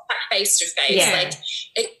still have that face-to-face. Yeah. Like,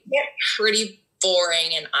 it can get pretty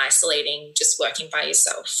boring and isolating just working by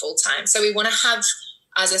yourself full time. So we want to have,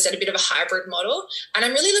 as I said, a bit of a hybrid model. And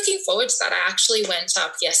I'm really looking forward to that. I actually went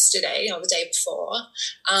up yesterday or the day before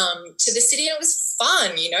to the city, and it was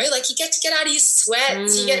fun, like you get to get out of your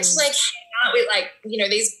sweats. You get to like hang out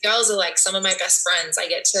with these girls are like some of my best friends. I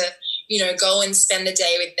get to, go and spend the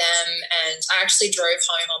day with them. And I actually drove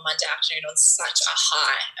home on Monday afternoon on such a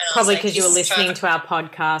high. And probably because you were listening to our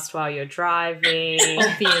podcast while you're driving.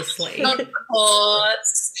 Obviously. Of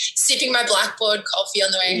course. Sipping my Blackboard coffee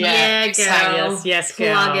on the way home. Yeah, girl. Yes,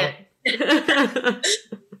 girl. Plug it.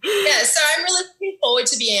 Yeah, so I'm really looking forward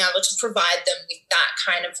to being able to provide them with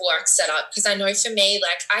that kind of work setup, because I know for me,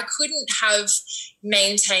 like, I couldn't have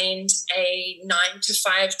maintained a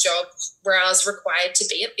 9-to-5 job where I was required to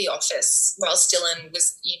be at the office whilst Dylan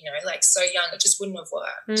was, like, so young. It just wouldn't have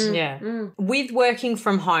worked. Yeah. With working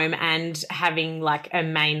from home and having like a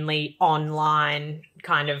mainly online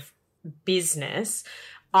kind of business,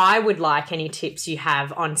 I would like any tips you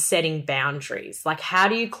have on setting boundaries. Like, how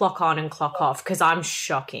do you clock on and clock off? Because I'm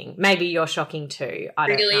shocking. Maybe you're shocking too. I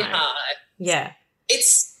don't know. Really hard. Yeah.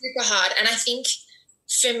 It's super hard. And I think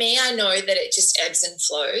for me, I know that it just ebbs and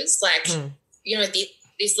flows. Like,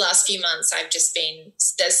 these last few months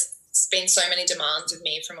there's been so many demands of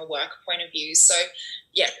me from a work point of view. So,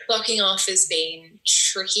 yeah, clocking off has been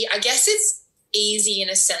tricky. I guess it's easy in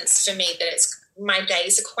a sense for me that my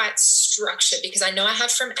days are quite structured, because I know I have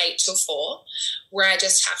from 8 till 4 where I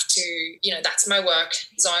just have to, that's my work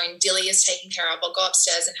zone. Dilly is taken care of. I'll go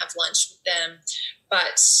upstairs and have lunch with them.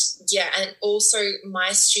 But, yeah, and also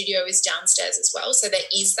my studio is downstairs as well. So there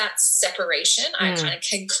is that separation. I kind of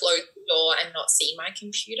can close the door and not see my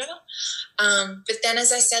computer. But then,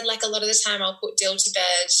 as I said, like, a lot of the time I'll put Dill to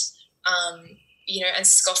bed, and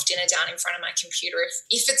scoff dinner down in front of my computer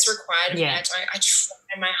if it's required. Yeah. I try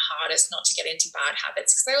my hardest not to get into bad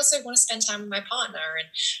habits, because I also want to spend time with my partner and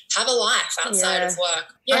have a life outside of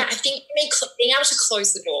work. Yeah, I think being able to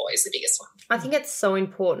close the door is the biggest one. I think it's so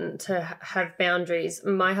important to have boundaries.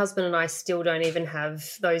 My husband and I still don't even have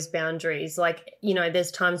those boundaries. Like,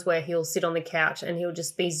 there's times where he'll sit on the couch and he'll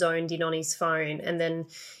just be zoned in on his phone, and then,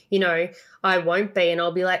 I won't be, and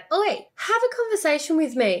I'll be like, "Oh, wait, have a conversation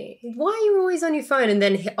with me. Why are you always on your phone?" And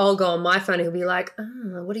then I'll go on my phone and he'll be like,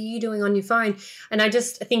 "Oh, what are you doing on your phone?" And I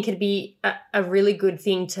just think it'd be a really good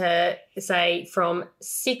thing to say from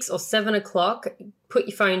 6 or 7 o'clock, put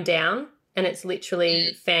your phone down, and it's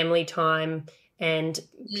literally family time, and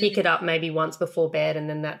pick it up maybe once before bed, and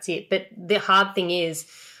then that's it. But the hard thing is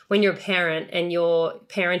when you're a parent and you're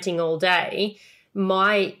parenting all day,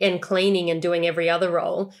 and cleaning and doing every other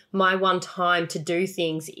role, my one time to do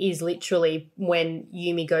things is literally when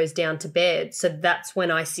Yumi goes down to bed. So that's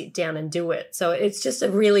when I sit down and do it. So it's just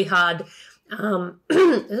a really hard,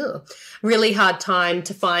 really hard time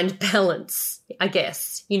to find balance, I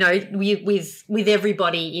guess, with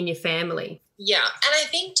everybody in your family. Yeah. And I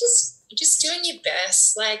think just doing your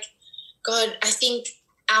best. Like, God, I think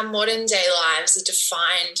our modern day lives are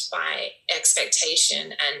defined by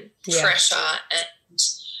expectation and pressure,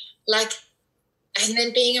 and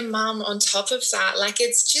then being a mum on top of that, like,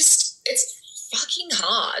 it's fucking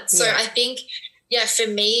hard. So I think, for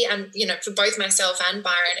me and, for both myself and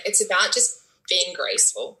Byron, it's about just being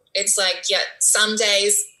graceful. It's like, some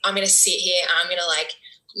days I'm going to sit here and I'm going to, like,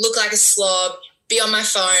 look like a slob, be on my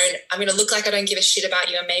phone. I'm going to look like I don't give a shit about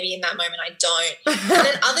you, and maybe in that moment I don't. And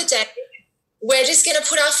then other days, we're just going to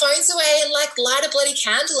put our phones away and, like, light a bloody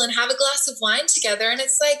candle and have a glass of wine together. And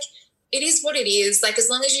it's like, it is what it is. Like,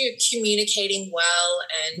 as long as you're communicating well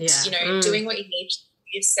and, doing what you need to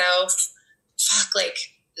do yourself,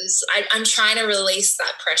 I'm trying to release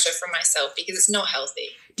that pressure from myself, because it's not healthy.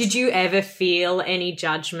 Did you ever feel any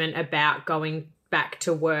judgment about going back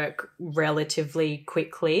to work relatively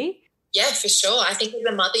quickly? Yeah, for sure. I think as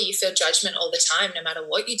a mother, you feel judgment all the time, no matter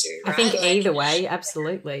what you do. Right? I think either way,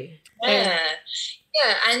 absolutely. Yeah.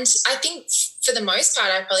 Yeah, and I think for the most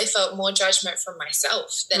part, I probably felt more judgment from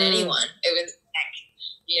myself than anyone. It was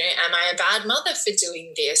like, am I a bad mother for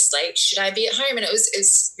doing this? Like, should I be at home? And it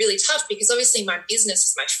was really tough, because obviously my business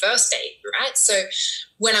is my first baby, right? So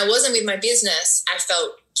when I wasn't with my business, I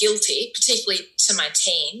felt guilty, particularly to my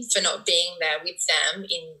team, for not being there with them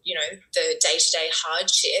in, the day-to-day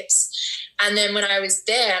hardships. And then when I was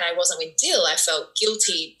there and I wasn't with Dill, I felt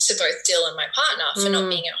guilty to both Dill and my partner for not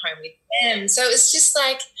being at home with them. So it's just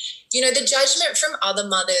like, the judgment from other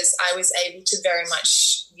mothers, I was able to very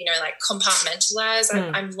much, compartmentalize.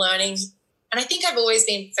 I'm learning. And I think I've always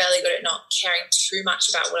been fairly good at not caring too much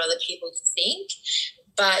about what other people think.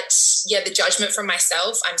 But, the judgment from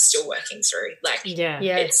myself, I'm still working through. Like,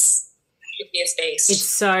 it's based. It's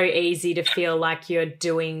so easy to feel like you're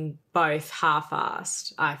doing both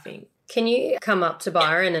half-assed, I think. Can you come up to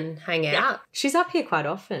Byron and hang out? She's up here quite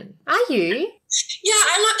often. Are you? Yeah,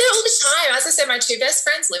 I'm up there all the time. As I said, my 2 best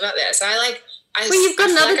friends live up there. So you've got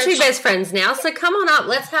another 2 best friends now, so come on up.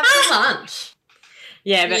 Let's have some lunch.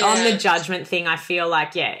 Yeah, but on the judgment thing, I feel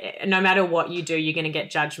like, no matter what you do, you're going to get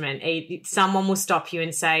judgment. Someone will stop you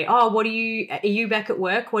and say, "Oh, are you back at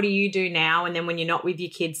work? What do you do now?" And then when you're not with your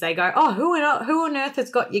kids, they go, "Oh, who on earth has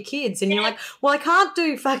got your kids?" And you're like, "Well, I can't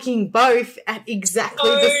do fucking both at exactly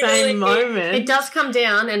the same moment." It does come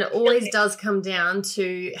down, and it always does come down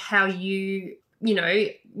to how you you know,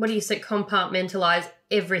 what do you say, compartmentalize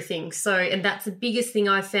everything. So, and that's the biggest thing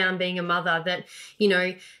I found being a mother, that, you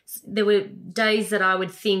know, there were days that I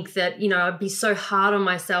would think that, you know, I'd be so hard on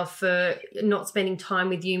myself for not spending time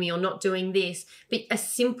with Yumi or not doing this. But a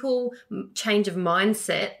simple change of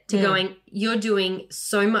mindset to going, you're doing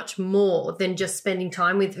so much more than just spending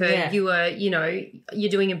time with her. Yeah. You are, you know,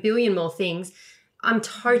 you're doing a billion more things. I'm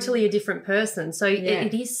totally a different person. So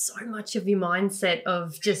it is so much of your mindset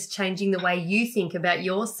of just changing the way you think about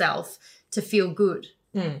yourself to feel good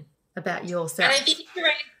about yourself. And I think you're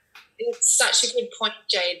right. It's such a good point,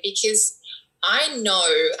 Jade, because I know,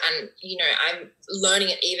 and, you know, I'm learning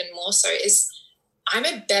it even more so, is I'm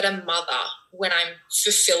a better mother when I'm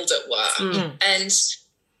fulfilled at work. And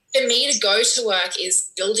for me to go to work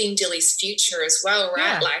is building Dilly's future as well,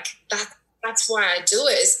 right? Yeah. Like that's why I do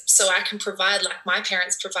it, is so I can provide like my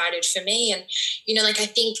parents provided for me. And, you know, like I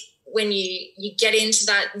think when you get into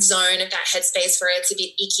that zone of that headspace where it's a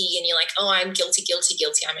bit icky and you're like, oh, I'm guilty,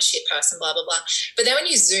 I'm a shit person, blah, blah, blah. But then when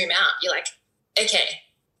you zoom out, you're like, okay,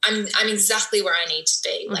 I'm exactly where I need to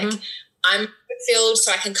be. Like I'm fulfilled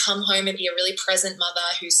so I can come home and be a really present mother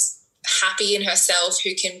who's happy in herself,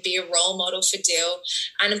 who can be a role model for Dill.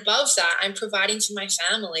 And above that, I'm providing for my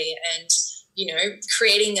family and, you know,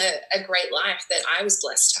 creating a great life that I was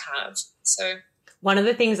blessed to have. So one of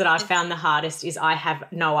the things that I found the hardest is I have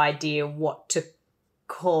no idea what to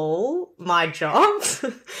call my job.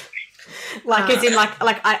 Like, as in, like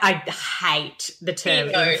I hate the term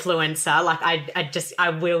influencer. Like, I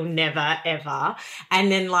will never, ever.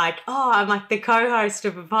 And then, like, oh, I'm like the co-host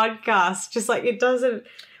of a podcast. Just like, it doesn't.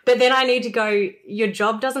 But then I need to go, your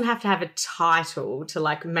job doesn't have to have a title to,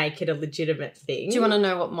 like, make it a legitimate thing. Do you want to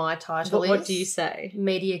know what my title is? What do you say?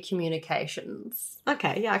 Media communications.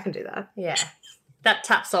 Okay, yeah, I can do that. Yeah. That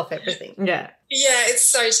taps off everything. Yeah. Yeah, it's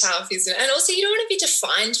so tough, isn't it? And also you don't want to be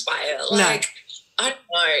defined by it. Like, no. I don't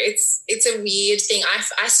know. It's a weird thing.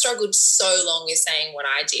 I struggled so long with saying what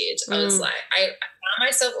I did. I was like, I found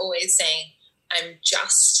myself always saying, I'm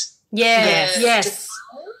just. Yes.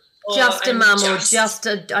 Just a mum, or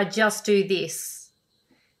I just do this.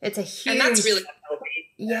 It's a huge. And that's really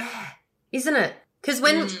yeah, isn't it? Because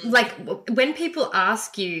when people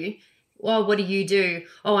ask you, well, what do you do?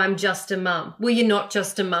 Oh, I'm just a mum. Well, you're not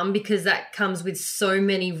just a mum, because that comes with so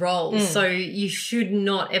many roles. So you should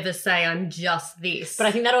not ever say I'm just this. But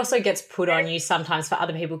I think that also gets put on you sometimes for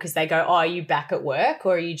other people, because they go, oh, are you back at work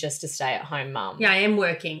or are you just a stay-at-home mum? Yeah, I am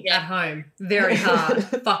working at home very hard.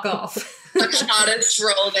 Fuck off. The hardest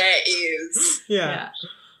role there is. Yeah.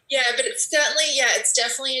 Yeah, but it's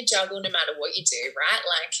definitely a juggle no matter what you do, right?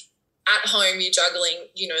 Like, at home, you're juggling,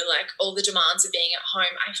 you know, like all the demands of being at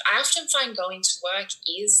home. I often find going to work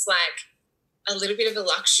is like a little bit of a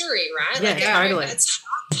luxury, right? Yeah, like, totally. It's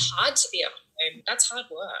hard to be at home. That's hard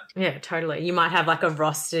work. Yeah, totally. You might have like a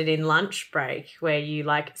rostered in lunch break where you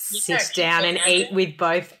like sit down and eat with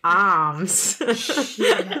both arms.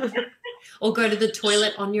 Or go to the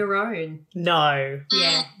toilet on your own. No.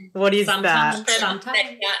 Yeah. What is Sometimes.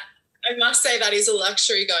 I must say that is a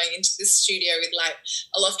luxury going into this studio with, like,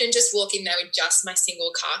 I'll often just walk in there with just my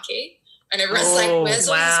single car key and everyone's like, where's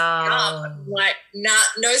all this stuff? I'm like, nah,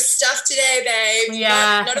 no stuff today, babe.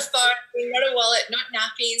 Yeah. Not a phone, not a wallet, not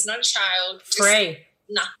nappies, not a child. Free.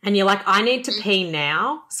 Nah. And you're like, I need to pee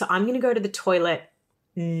now, so I'm going to go to the toilet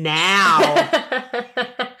now.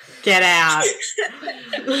 Get out.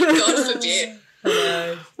 God forbid.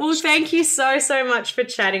 Well, thank you so much for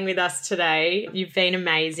chatting with us today. You've been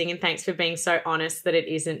amazing, and thanks for being so honest that it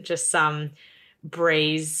isn't just some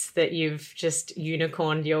breeze that you've just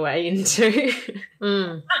unicorned your way into.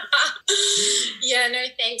 Yeah, no,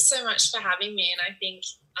 thanks so much for having me. And I think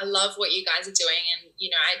I love what you guys are doing. And, you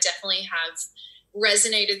know, I definitely have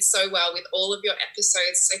resonated so well with all of your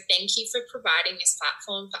episodes. So thank you for providing this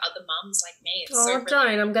platform for other mums like me. It's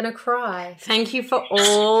don't. I'm going to cry. Thank you for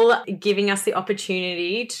all giving us the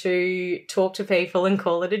opportunity to talk to people and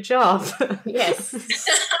call it a job. Yes.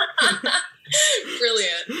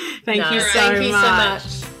 Brilliant. Thank you so much.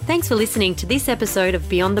 Thanks for listening to this episode of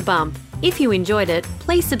Beyond the Bump. If you enjoyed it,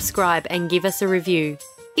 please subscribe and give us a review.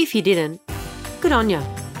 If you didn't, good on ya.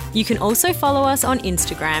 You can also follow us on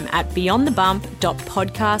Instagram at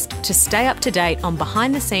beyondthebump.podcast to stay up to date on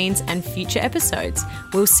behind the scenes and future episodes.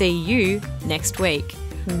 We'll see you next week.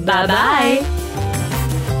 Bye-bye.